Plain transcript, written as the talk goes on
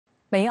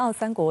美英澳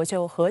三国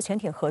就核潜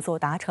艇合作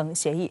达成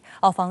协议，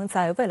澳方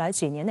在未来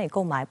几年内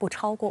购买不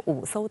超过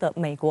5艘的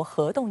美国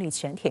核动力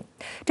潜艇，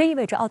这意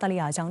味着澳大利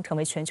亚将成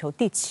为全球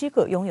第7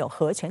个拥有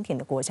核潜艇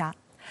的国家。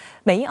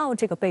美英澳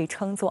这个被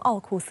称作奥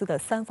库斯的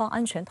3方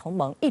安全同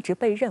盟，一直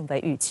被认为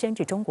与牵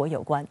制中国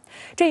有关。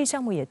这一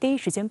项目也第一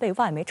时间被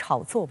外媒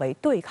炒作为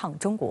对抗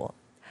中国。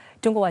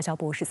中国外交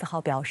部14号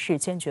表示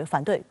坚决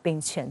反对，并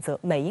谴责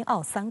美英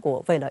澳三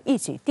国为了一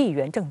己地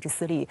缘政治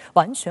私利，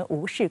完全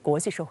无视国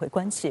际社会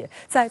关切，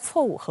在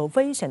错误和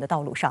危险的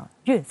道路上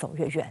越走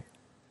越远。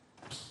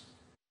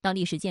当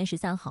地时间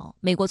13号，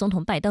美国总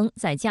统拜登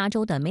在加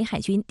州的美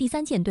海军第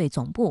3舰队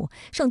总部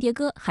圣迭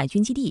戈海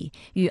军基地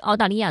与澳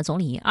大利亚总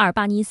理阿尔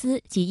巴尼斯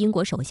及英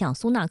国首相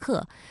苏纳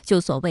克就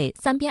所谓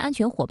三边安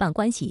全伙伴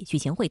关系举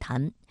行会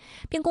谈，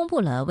并公布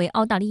了为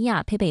澳大利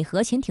亚配备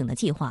核潜艇的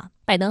计划。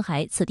拜登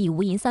还此地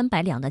无银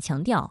300两地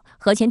强调，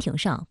核潜艇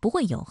上不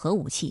会有核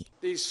武器。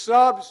These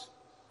subs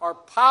are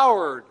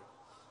powered,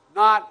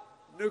 not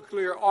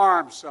nuclear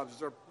armed subs.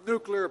 They're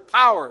nuclear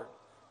powered,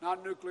 not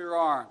nuclear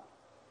armed.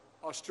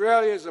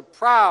 Australia is a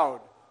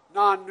proud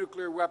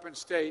non-nuclear weapon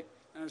state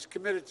and is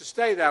committed to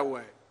stay that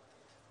way.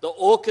 The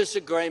AUKUS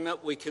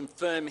agreement we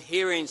confirm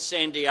here in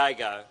San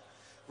Diego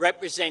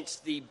represents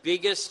the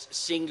biggest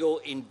single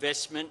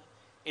investment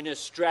in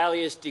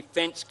Australia's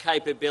defence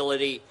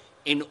capability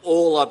in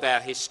all of our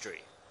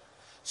history,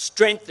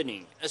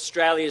 strengthening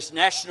Australia's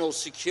national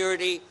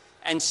security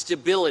and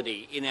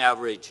stability in our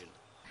region.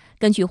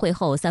 根据会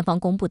后三方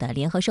公布的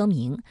联合声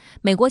明，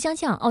美国将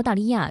向澳大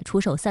利亚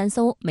出售3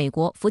艘美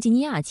国弗吉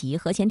尼亚级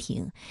核潜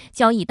艇，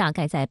交易大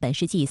概在本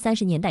世纪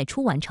30年代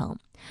初完成，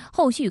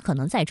后续可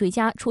能再追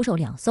加出售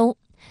2艘。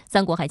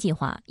三国还计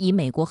划以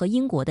美国和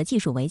英国的技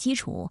术为基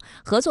础，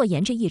合作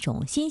研制一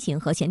种新型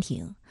核潜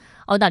艇。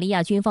澳大利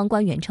亚军方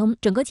官员称，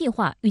整个计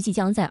划预计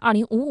将在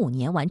2055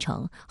年完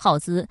成，耗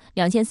资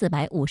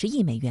2450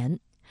亿美元。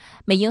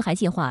美英还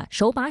计划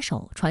手把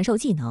手传授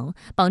技能，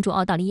帮助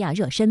澳大利亚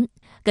热身。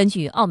根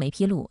据澳媒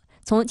披露，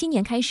从今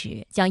年开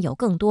始，将有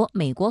更多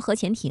美国核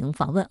潜艇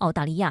访问澳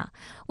大利亚，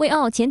为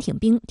澳潜艇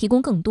兵提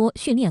供更多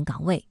训练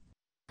岗位。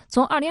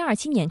从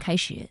2027年开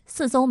始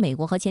，4艘美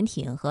国核潜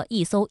艇和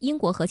1艘英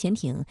国核潜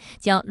艇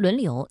将轮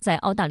流在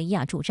澳大利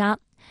亚驻扎。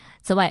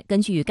此外，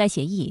根据该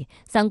协议，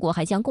三国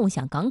还将共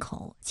享港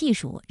口、技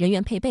术、人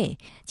员配备，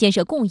建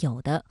设共有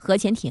的核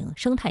潜艇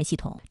生态系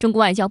统。中国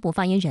外交部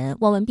发言人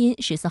汪文斌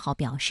14号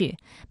表示，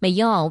美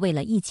英澳为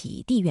了一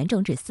己地缘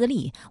政治私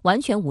利，完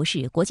全无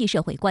视国际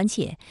社会关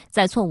切，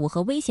在错误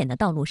和危险的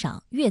道路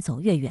上越走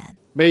越远。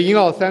美英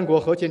澳三国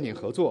核潜艇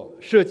合作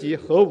涉及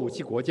核武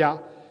器国家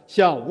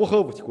向无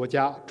核武器国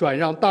家转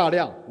让大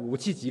量武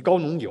器级高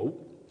浓油，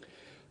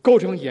构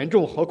成严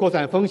重核扩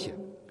散风险，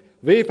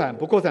违反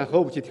不扩散核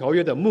武器条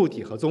约的目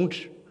的和宗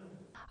旨。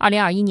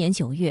2021年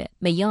9月，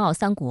美英澳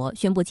三国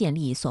宣布建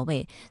立所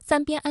谓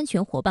三边安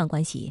全伙伴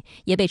关系，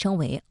也被称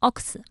为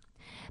AUKUS。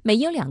美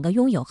英2个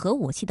拥有核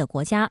武器的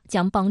国家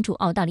将帮助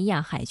澳大利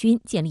亚海军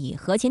建立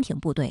核潜艇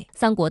部队。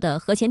三国的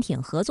核潜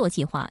艇合作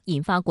计划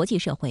引发国际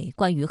社会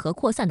关于核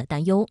扩散的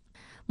担忧。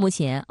目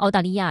前，澳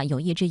大利亚有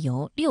一支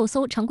由6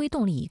艘常规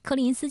动力柯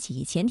林斯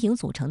级潜艇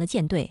组成的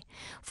舰队，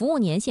服务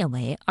年限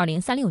为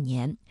2036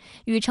年。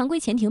与常规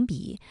潜艇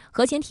比，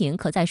核潜艇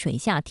可在水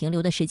下停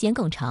留的时间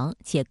更长，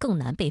且更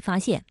难被发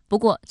现。不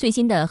过，最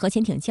新的核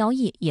潜艇交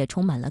易也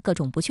充满了各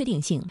种不确定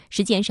性。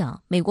时间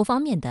上，美国方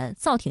面的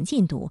造艇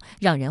进度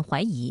让人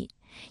怀疑。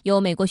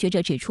有美国学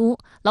者指出，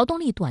劳动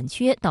力短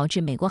缺导致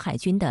美国海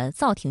军的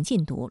造艇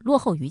进度落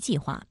后于计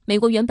划。美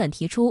国原本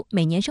提出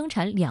每年生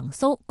产2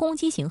艘攻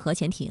击型核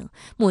潜艇，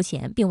目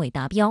前并未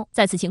达标。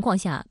在此情况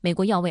下，美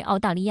国要为澳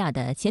大利亚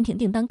的潜艇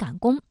订单赶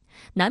工，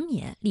难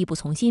免力不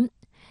从心。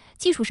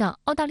技术上，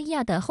澳大利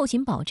亚的后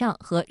勤保障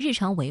和日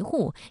常维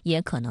护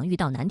也可能遇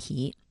到难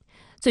题。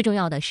最重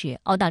要的是，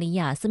澳大利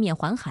亚四面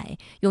环海，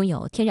拥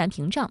有天然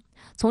屏障，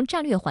从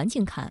战略环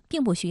境看，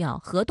并不需要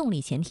核动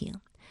力潜艇。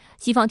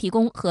西方提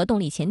供核动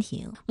力潜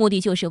艇，目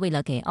的就是为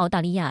了给澳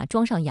大利亚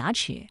装上牙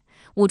齿，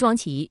武装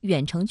起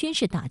远程军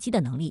事打击的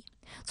能力，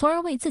从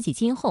而为自己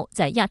今后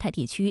在亚太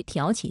地区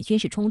挑起军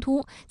事冲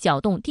突、搅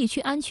动地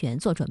区安全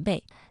做准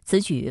备。此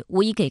举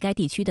无疑给该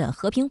地区的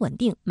和平稳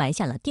定埋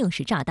下了定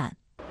时炸弹。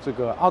这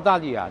个澳大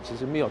利亚其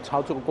实没有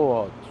操作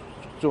过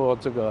做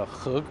这个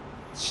核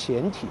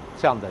潜艇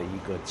这样的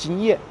一个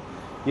经验，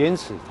因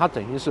此它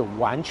等于是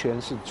完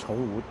全是从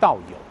无到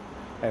有。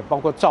包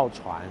括造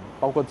船，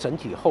包括整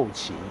体后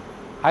勤，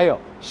还有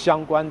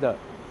相关的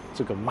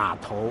这个码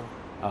头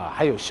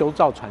还有修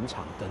造船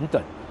厂等等，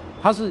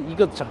它是一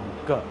个整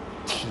个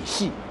体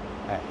系。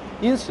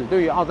因此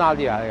对于澳大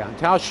利亚来讲，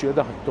它要学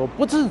的很多，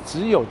不是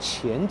只有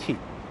潜艇、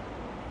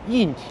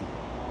硬体，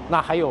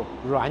那还有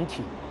软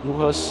体如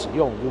何使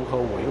用、如何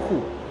维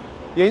护。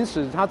因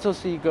此，它这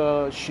是一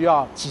个需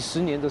要几十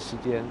年的时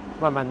间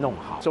慢慢弄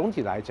好。总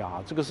体来讲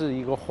这个是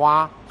一个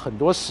花很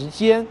多时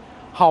间。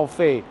耗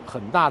费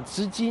很大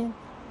资金，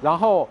然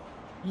后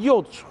又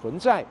存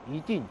在一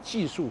定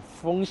技术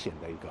风险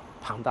的一个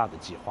庞大的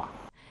计划。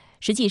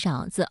实际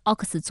上，自奥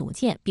克斯组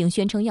建并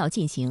宣称要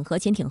进行核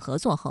潜艇合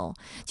作后，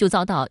就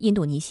遭到印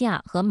度尼西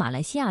亚和马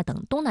来西亚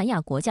等东南亚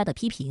国家的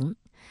批评。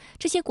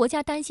这些国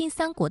家担心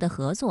三国的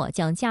合作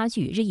将加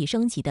剧日益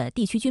升级的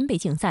地区军备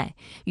竞赛。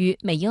与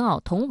美英澳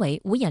同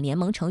为五眼联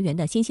盟成员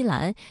的新西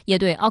兰，也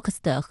对奥克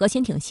斯的核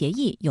潜艇协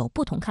议有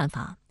不同看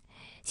法。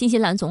新西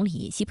兰总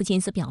理希普金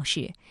斯表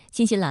示，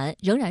新西兰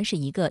仍然是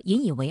一个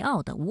引以为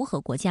傲的无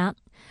核国家。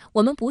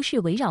我们不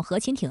是围绕核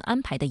潜艇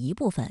安排的一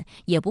部分，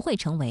也不会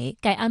成为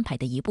该安排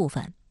的一部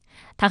分。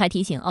他还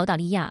提醒澳大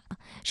利亚，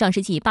上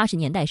世纪80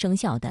年代生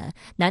效的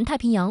南太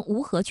平洋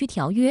无核区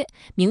条约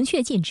明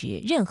确禁止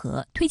任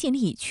何推进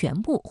力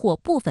全部或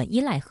部分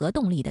依赖核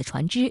动力的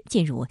船只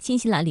进入新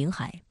西兰领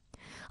海。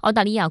澳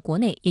大利亚国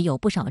内也有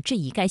不少质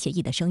疑该协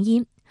议的声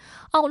音。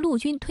澳陆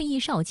军退役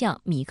少将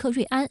米克·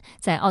瑞安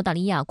在澳大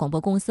利亚广播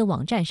公司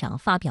网站上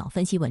发表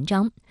分析文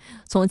章，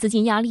从资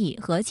金压力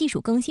和技术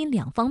更新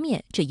两方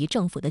面质疑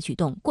政府的举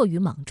动过于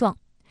莽撞。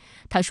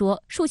他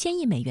说，数千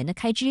亿美元的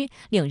开支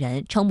令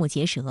人瞠目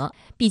结舌，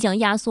必将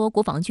压缩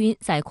国防军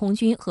在空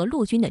军和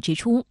陆军的支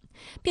出，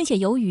并且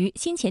由于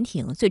新潜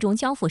艇最终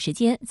交付时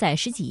间在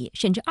10几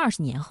甚至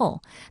20年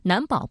后，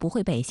难保不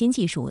会被新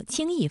技术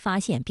轻易发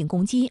现并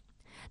攻击。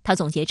他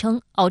总结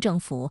称，澳政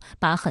府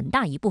把很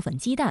大一部分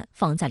鸡蛋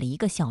放在了一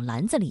个小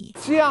篮子里。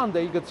这样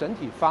的一个整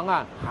体方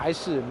案还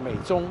是美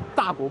中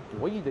大国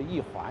博弈的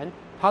一环，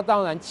它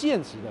当然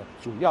剑指的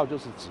主要就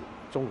是指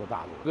中国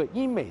大陆。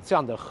英美这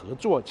样的合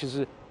作，其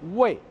实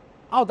为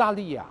澳大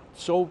利亚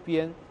周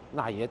边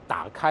那也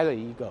打开了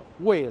一个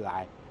未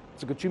来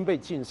这个军备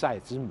竞赛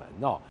之门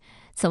哦。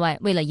此外，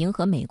为了迎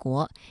合美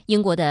国，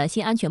英国的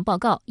新安全报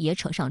告也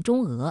扯上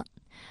中俄。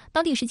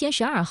当地时间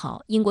12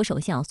号，英国首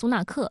相苏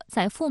纳克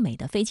在赴美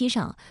的飞机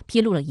上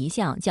披露了一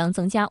项将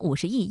增加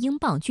50亿英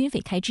镑军费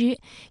开支，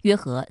约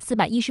合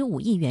415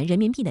亿元人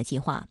民币的计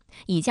划，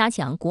以加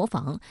强国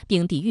防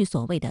并抵御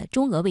所谓的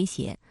中俄威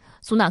胁。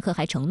苏纳克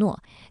还承诺，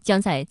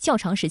将在较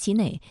长时期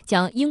内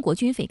将英国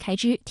军费开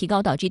支提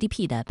高到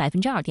GDP 的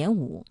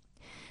2.5%。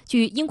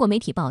据英国媒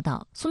体报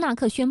道，苏纳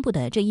克宣布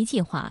的这一计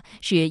划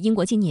是英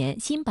国今年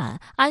新版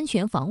安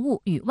全防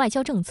务与外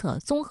交政策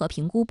综合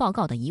评估报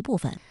告的一部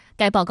分。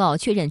该报告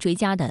确认追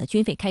加的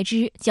军费开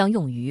支将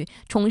用于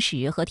充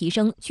实和提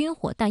升军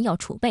火弹药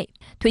储备，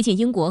推进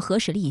英国核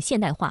实力现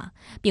代化，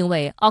并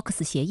为奥克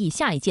斯协议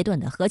下一阶段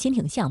的核潜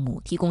艇项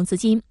目提供资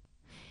金。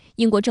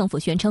英国政府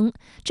宣称，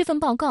这份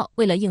报告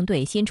为了应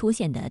对新出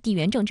现的地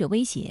缘政治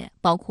威胁，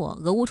包括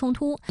俄乌冲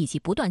突以及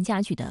不断加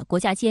剧的国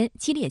家间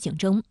激烈竞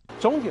争。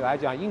总体来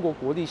讲，英国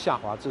国力下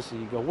滑，这是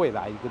一个未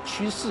来一个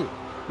趋势。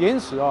因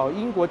此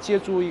英国借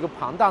助一个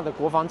庞大的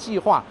国防计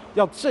划，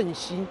要振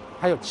兴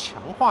还有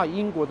强化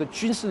英国的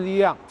军事力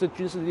量。这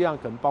军事力量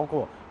可能包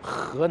括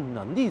核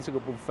能力这个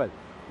部分。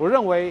我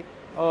认为，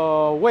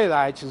未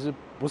来其实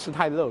不是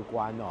太乐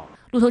观哦。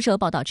路透社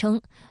报道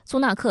称，苏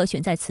纳克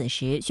选在此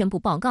时宣布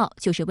报告，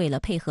就是为了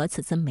配合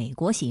此次美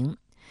国行。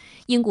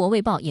英国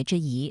卫报也质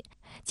疑，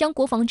将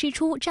国防支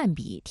出占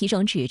比提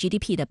升至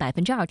GDP 的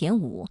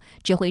2.5%，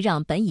只会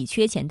让本已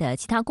缺钱的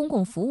其他公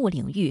共服务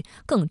领域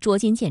更捉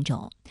襟见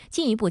肘，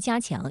进一步加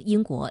强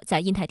英国在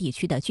印太地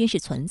区的军事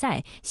存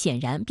在，显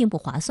然并不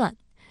划算。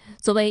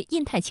所谓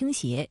印太倾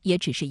斜，也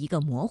只是一个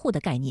模糊的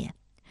概念。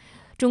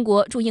中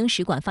国驻英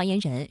使馆发言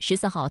人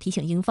14号提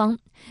醒英方，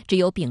只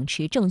有秉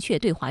持正确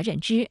对华认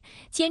知，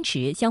坚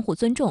持相互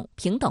尊重、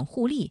平等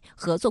互利、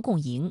合作共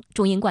赢，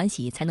中英关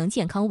系才能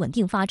健康稳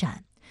定发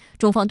展。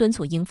中方敦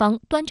促英方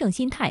端正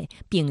心态，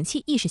摒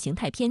弃意识形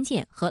态偏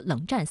见和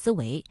冷战思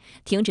维，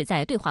停止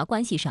在对华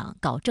关系上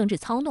搞政治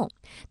操弄，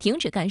停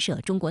止干涉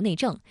中国内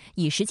政，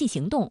以实际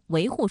行动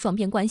维护双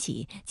边关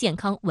系健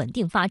康稳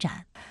定发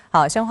展。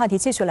好，相关话题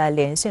继续来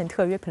连线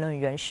特约评论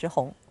员石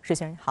红。石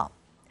先生好。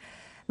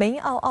美英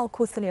澳奥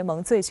库斯联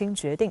盟最新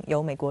决定，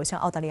由美国向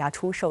澳大利亚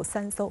出售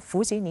3艘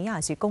弗吉尼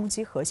亚级攻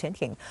击核潜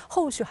艇，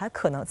后续还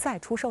可能再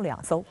出售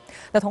2艘。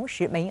那同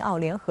时，美英澳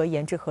联合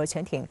研制核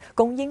潜艇，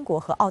供英国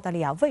和澳大利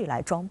亚未来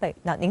装备。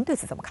那您对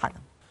此怎么看呢？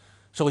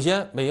首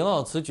先，美英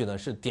澳此举呢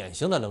是典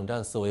型的冷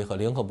战思维和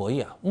零和博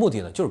弈啊，目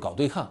的呢就是搞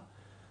对抗，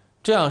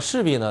这样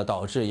势必呢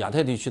导致亚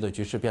太地区的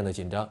局势变得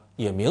紧张，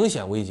也明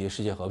显危及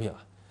世界和平啊。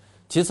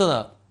其次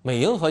呢，美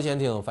英核潜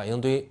艇反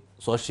应堆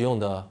所使用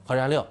的核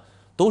燃料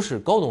都是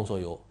高浓缩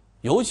铀，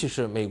尤其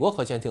是美国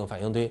核潜艇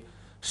反应堆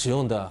使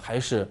用的还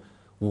是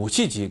武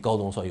器级高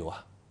浓缩铀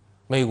啊。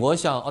美国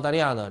向澳大利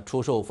亚呢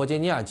出售弗吉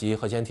尼亚级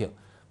核潜艇，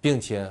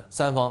并且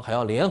三方还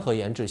要联合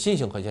研制新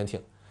型核潜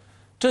艇，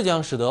这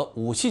将使得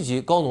武器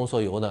级高浓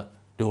缩铀呢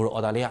流入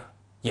澳大利亚，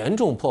严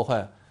重破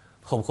坏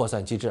核不扩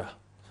散机制啊。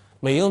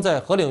美英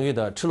在核领域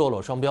的赤裸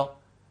裸双标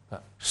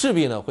势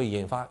必呢会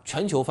引发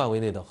全球范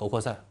围内的核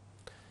扩散。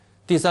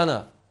第三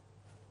呢，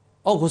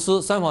奥库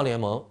斯三方联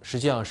盟实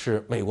际上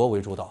是美国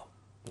为主导，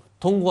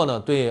通过呢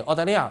对澳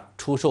大利亚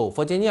出售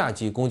弗吉尼亚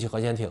级攻击核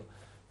潜艇，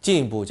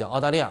进一步将澳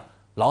大利亚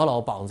牢牢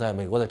绑在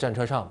美国的战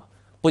车上嘛。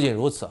不仅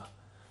如此，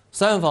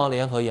三方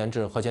联合研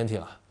制核潜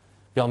艇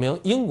表明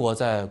英国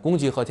在攻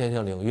击核潜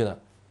艇领域呢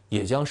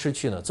也将失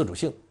去呢自主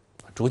性，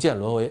逐渐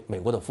沦为美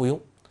国的附庸。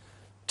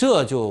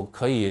这就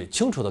可以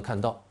清楚地看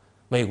到，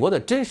美国的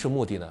真实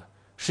目的呢，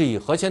是以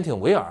核潜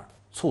艇为饵，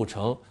促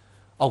成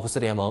奥库斯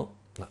联盟，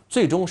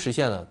最终实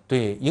现了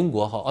对英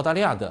国和澳大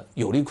利亚的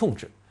有力控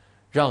制，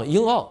让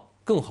英澳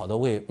更好地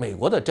为美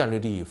国的战略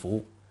利益服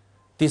务。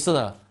第四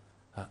呢，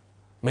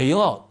美英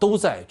澳都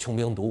在穷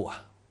兵黩武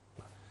啊。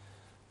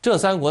这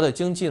3国的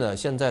经济呢，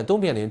现在都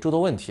面临诸多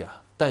问题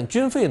啊，但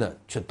军费呢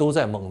却都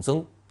在猛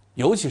增，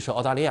尤其是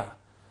澳大利亚，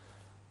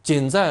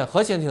仅在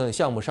核潜艇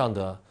项目上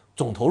的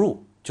总投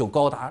入就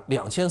高达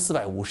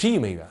2450亿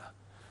美元，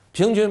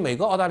平均每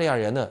个澳大利亚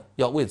人呢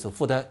要为此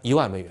负担1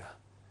万美元。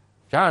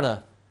然而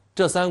呢，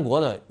这3国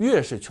呢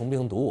越是穷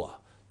兵黩武啊，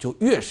就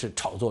越是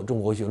炒作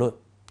中国舆论，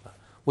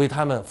为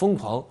他们疯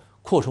狂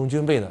扩充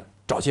军备呢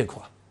找借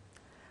口啊。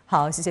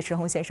好，谢谢石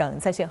宏先生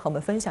在线和我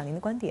们分享您的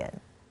观点，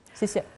谢谢。